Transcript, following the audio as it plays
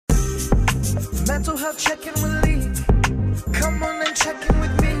Mental health check-in with Lee. Come on and check in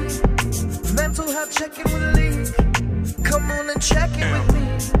with me. Mental health check-in with Lee. Come on and check in with me.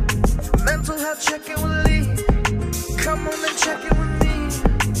 Mental health check-in with Lee. Come on and check in with me.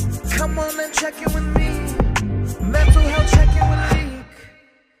 Come on and check in with me. Mental health check-in with Lee.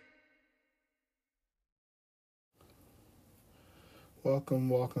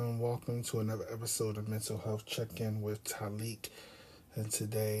 Welcome to another episode of Mental Health Check-In with Talik. And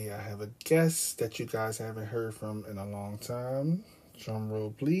today I have a guest that you guys haven't heard from in a long time. Drum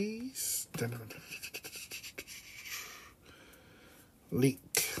roll, please.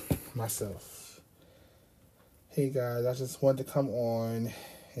 Leak, myself. Hey guys, I just wanted to come on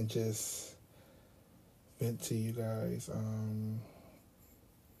and just vent to you guys.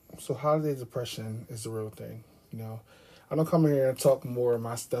 So holiday depression is the real thing, you know. I don't come here and talk more of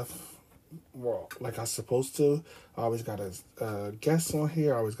my stuff like I'm supposed to. I always got a guest on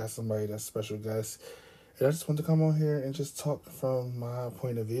here. I always got somebody that's a special guest. And I just want to come on here and just talk from my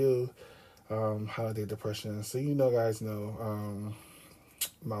point of view, holiday depression. So guys know,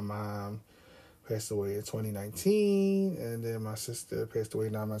 my mom passed away in 2019, and then my sister passed away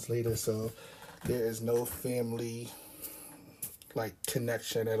 9 months later. So there is no family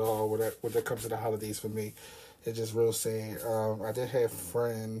connection at all when it comes to the holidays for me. It's just real sad. I did have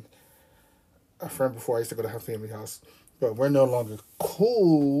a friend before. I used to go to her family house, but we're no longer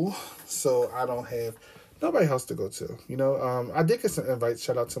cool, so I don't have nobody else to go to. I did get some invites.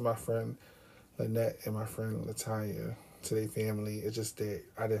 Shout out to my friend Lynette and my friend Latanya, to their family. It's just that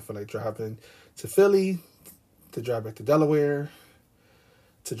I didn't feel like driving to Philly, to drive back to Delaware,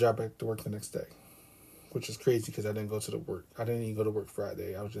 to drive back to work the next day, which is crazy because I didn't go to the work. I didn't even go to work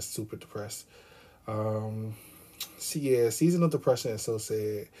Friday. I was just super depressed. Seasonal depression is so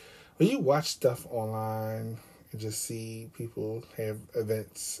sad. When you watch stuff online and just see people have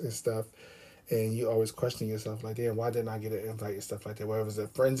events and stuff, and you always question yourself, like, damn, why didn't I get an invite and stuff like that? Whether it's a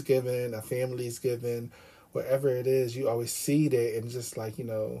Friendsgiving, a family's giving, whatever it is, you always see that and just why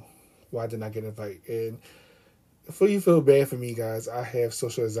didn't I get an invite? And before you feel bad for me, guys, I have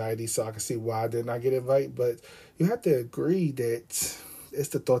social anxiety, so I can see why didn't I get an invite. But you have to agree that it's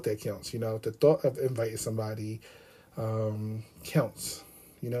the thought that counts. The thought of inviting somebody counts.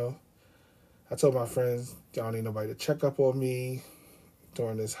 I told my friends, I don't need nobody to check up on me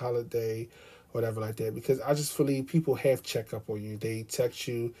during this holiday, whatever like that, because I just believe people have check up on you. They text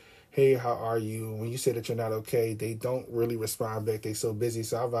you, hey, how are you? When you say that you're not okay, they don't really respond back. They so busy.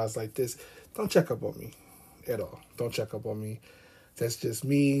 So I was like this, don't check up on me at all. Don't check up on me. That's just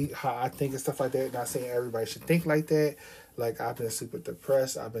me, how I think and stuff like that. Not saying everybody should think like that. I've been super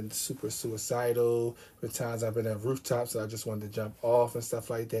depressed. I've been super suicidal. With times I've been at rooftops and I just wanted to jump off and stuff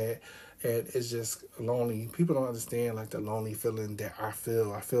like that. And it's just lonely. People don't understand the lonely feeling that I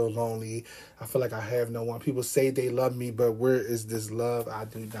feel. I feel lonely. I feel like I have no one. People say they love me, but where is this love? I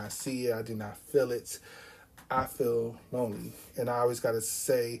do not see it. I do not feel it. I feel lonely. And I always got to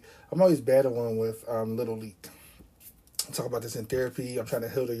say, I'm always battling with Little Leak. I talk about this in therapy. I'm trying to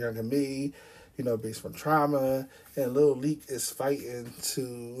heal the younger me, based from trauma. And Little Leak is fighting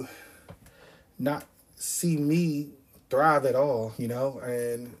to not see me thrive at all,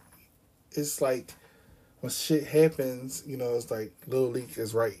 And it's when shit happens, it's Little Leak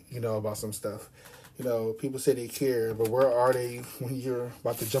is right, about some stuff. People say they care, but where are they when you're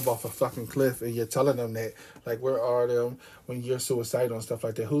about to jump off a fucking cliff and you're telling them that? Where are them when you're suicidal and stuff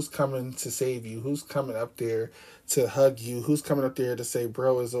like that? Who's coming to save you? Who's coming up there to hug you? Who's coming up there to say,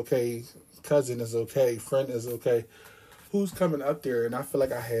 bro is okay, cousin is okay, friend is okay? Who's coming up there? And I feel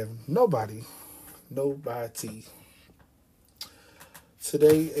like I have nobody. Nobody.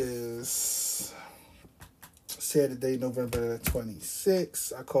 Today is Saturday, November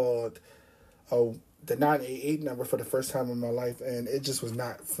 26th. I called the 988 number for the first time in my life, and it just was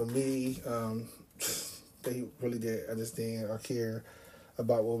not for me. They really didn't understand or care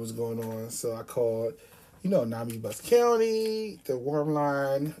about what was going on. So I called, Nami Bus County, the warm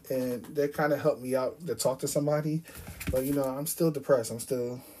line, and that kind of helped me out to talk to somebody. But, I'm still depressed. I'm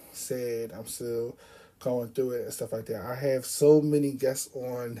still sad. I'm still going through it and stuff like that. I have so many guests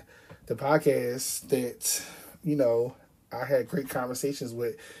on the podcast that, I had great conversations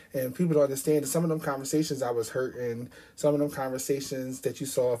with, and people don't understand that some of them conversations I was hurting. Some of them conversations that you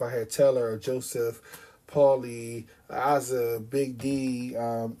saw, if I had Taylor or Joseph, Paulie, Azza, Big D,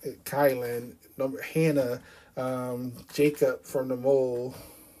 Kylan, Hannah, Jacob from the Mole,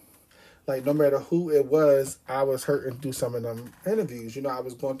 no matter who it was, I was hurting through some of them interviews. I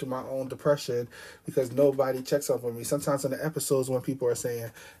was going through my own depression because nobody checks up on me. Sometimes in the episodes when people are saying,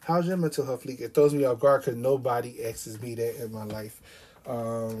 how's your mental health, Leak? It throws me off guard because nobody asks me that in my life.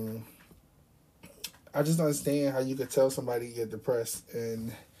 I just don't understand how you could tell somebody you're depressed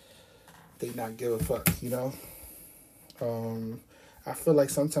and they not give a fuck, you know? I feel like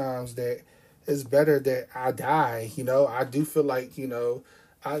sometimes that it's better that I die, you know? I do feel like, you know,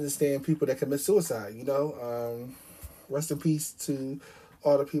 I understand people that commit suicide, you know? Rest in peace to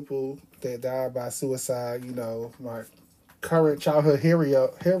all the people that died by suicide, you know, my current childhood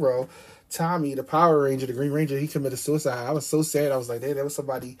hero Tommy, the Power Ranger, the Green Ranger, he committed suicide. I was so sad. I was like, hey, there was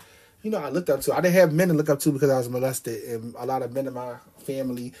somebody, you know, I looked up to. I didn't have men to look up to because I was molested, and a lot of men in my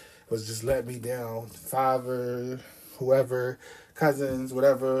family was just letting me down. Father, whoever, cousins,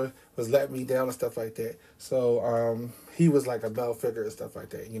 whatever, was letting me down and stuff like that. So he was like a male figure and stuff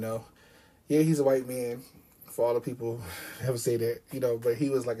like that, you know. Yeah, he's a white man, for all the people that would say that, you know, but he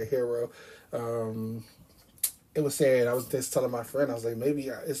was like a hero. It was sad. I was just telling my friend, I was like, maybe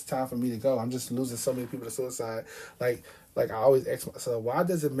it's time for me to go. I'm just losing so many people to suicide. Like I always ask myself, why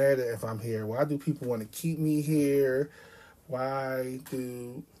does it matter if I'm here? Why do people want to keep me here? Why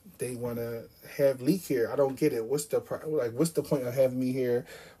do they want to have Leak here? I don't get it. What's the point of having me here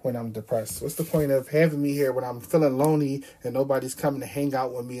when I'm depressed? What's the point of having me here when I'm feeling lonely and nobody's coming to hang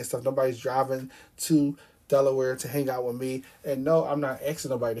out with me and stuff? Nobody's driving to Delaware to hang out with me. And no, I'm not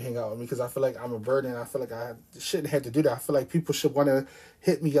asking nobody to hang out with me because I feel like I'm a burden. I feel like I shouldn't have to do that. I feel like people should want to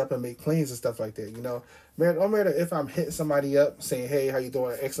hit me up and make plans and stuff like that, you know? Man, no matter if I'm hitting somebody up saying, hey, how you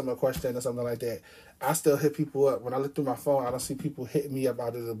doing? Ask them a question or something like that. I still hit people up. When I look through my phone, I don't see people hitting me up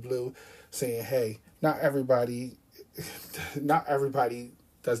out of the blue saying, hey, not everybody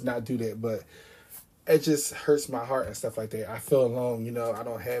does not do that, but it just hurts my heart and stuff like that. I feel alone, you know? I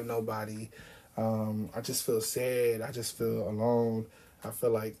don't have nobody. I just feel sad. I just feel alone. I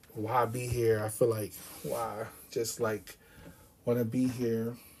feel like, why be here? I feel like, why just like want to be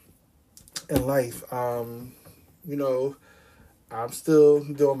here in life. You know, I'm still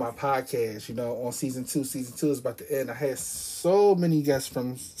doing my podcast, you know, on season 2. Season 2 is about to end. I had so many guests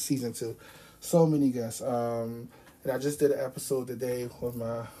from season 2. So many guests. And I just did an episode today with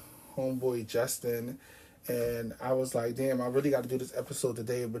my homeboy Justin. And I was like, damn, I really got to do this episode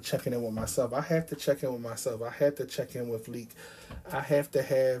today, but checking in with myself. I have to check in with myself. I have to check in with Leak. I have to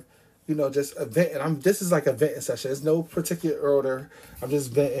have, you know, just a vent. And this is like a venting session. There's no particular order. I'm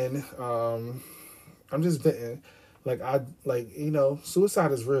just venting. Like, you know,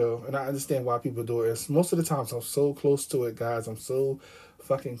 suicide is real. And I understand why people do it. Most of the times I'm so close to it, guys. I'm so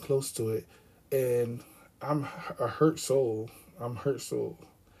fucking close to it. And I'm a hurt soul.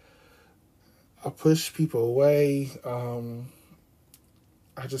 I push people away.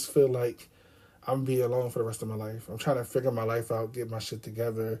 I just feel like I'm gonna be alone for the rest of my life. I'm trying to figure my life out, get my shit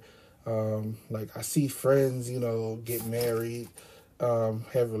together. Like I see friends, you know, get married,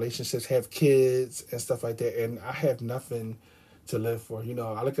 have relationships, have kids and stuff like that, and I have nothing to live for. You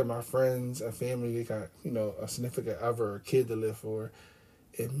know, I look at my friends and family, they got, you know, a significant other or a kid to live for.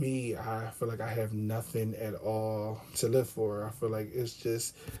 And me, I feel like I have nothing at all to live for. I feel like it's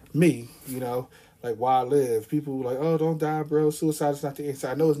just me, you know, like why live? People like, oh, don't die, bro. Suicide is not the answer.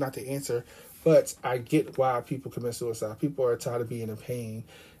 I know it's not the answer, but I get why people commit suicide. People are tired of being in pain.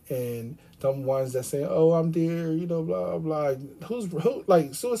 And them ones that say, oh, I'm there, you know, blah, blah. Who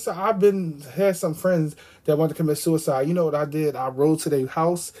like suicide? Had some friends that wanted to commit suicide. You know what I did? I rode to their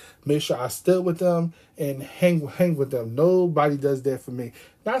house, made sure I stood with them and hang with them. Nobody does that for me.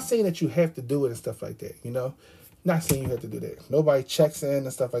 Not saying that you have to do it and stuff like that, you know? Not saying you have to do that. Nobody checks in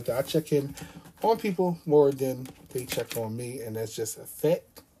and stuff like that. I check in on people more than they check on me, and that's just a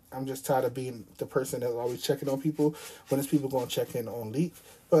fact. I'm just tired of being the person that's always checking on people when it's people going to check in on Leak.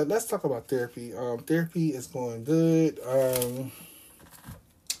 But let's talk about therapy. Therapy is going good.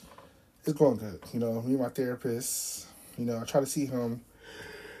 It's going good. You know, me and my therapist, you know, I try to see him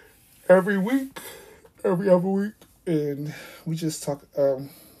every other week. And we just talk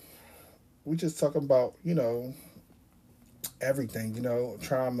about, you know, everything, you know,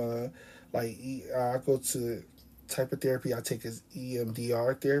 trauma. Like, I go to type of therapy I take is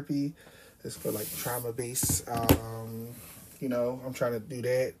EMDR therapy. It's for like trauma based. You know, I'm trying to do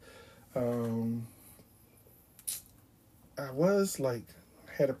that. I was like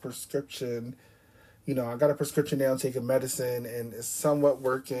had a prescription. You know, I got a prescription now, taking medicine, and it's somewhat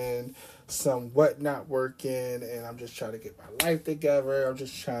working, somewhat not working, and I'm just trying to get my life together. I'm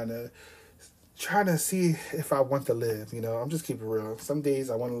just trying to see if I want to live. You know, I'm just keeping it real. Some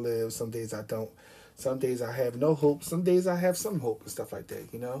days I want to live, some days I don't. Some days I have no hope. Some days I have some hope and stuff like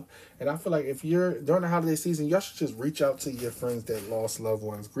that, you know? And I feel like if you're during the holiday season, y'all should just reach out to your friends that lost loved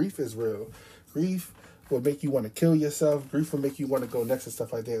ones. Grief is real. Grief will make you want to kill yourself. Grief will make you want to go next and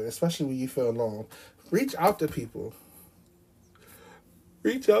stuff like that, especially when you feel alone. Reach out to people.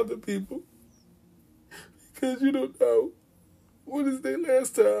 Reach out to people. Because you don't know when is their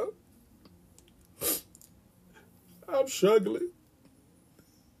last time. I'm struggling.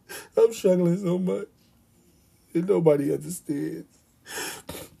 I'm struggling so much. And nobody understands.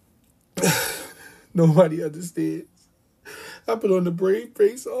 Nobody understands. I put on the brave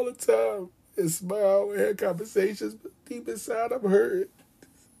face all the time and smile and have conversations, but deep inside I'm hurting.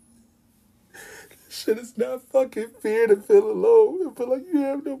 Shit, it's not fucking fair to feel alone and feel like you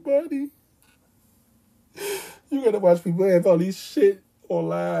have nobody. You gotta watch people have all these shit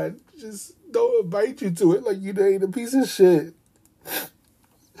online. Just don't invite you to it like you ain't a piece of shit.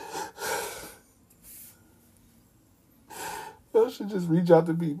 Y'all should just reach out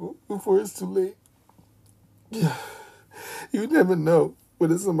to people before it's too late. You never know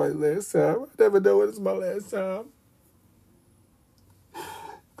when it's somebody's last time. I never know when it's my last time.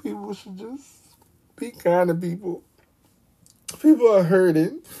 People should just be kind to people. People are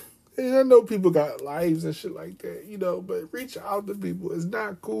hurting. And I know people got lives and shit like that, you know, but reach out to people. It's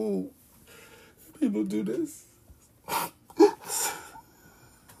not cool. People do this. Oh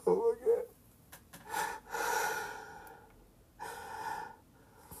my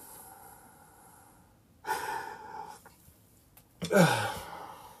God.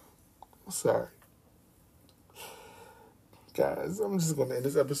 I'm sorry. Guys, I'm just going to end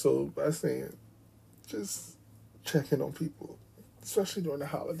this episode by saying, just check in on people. Especially during the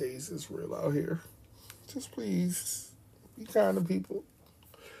holidays, it's real out here. Just please, be kind to people.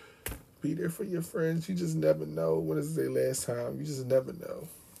 Be there for your friends. You just never know when it's their last time. You just never know.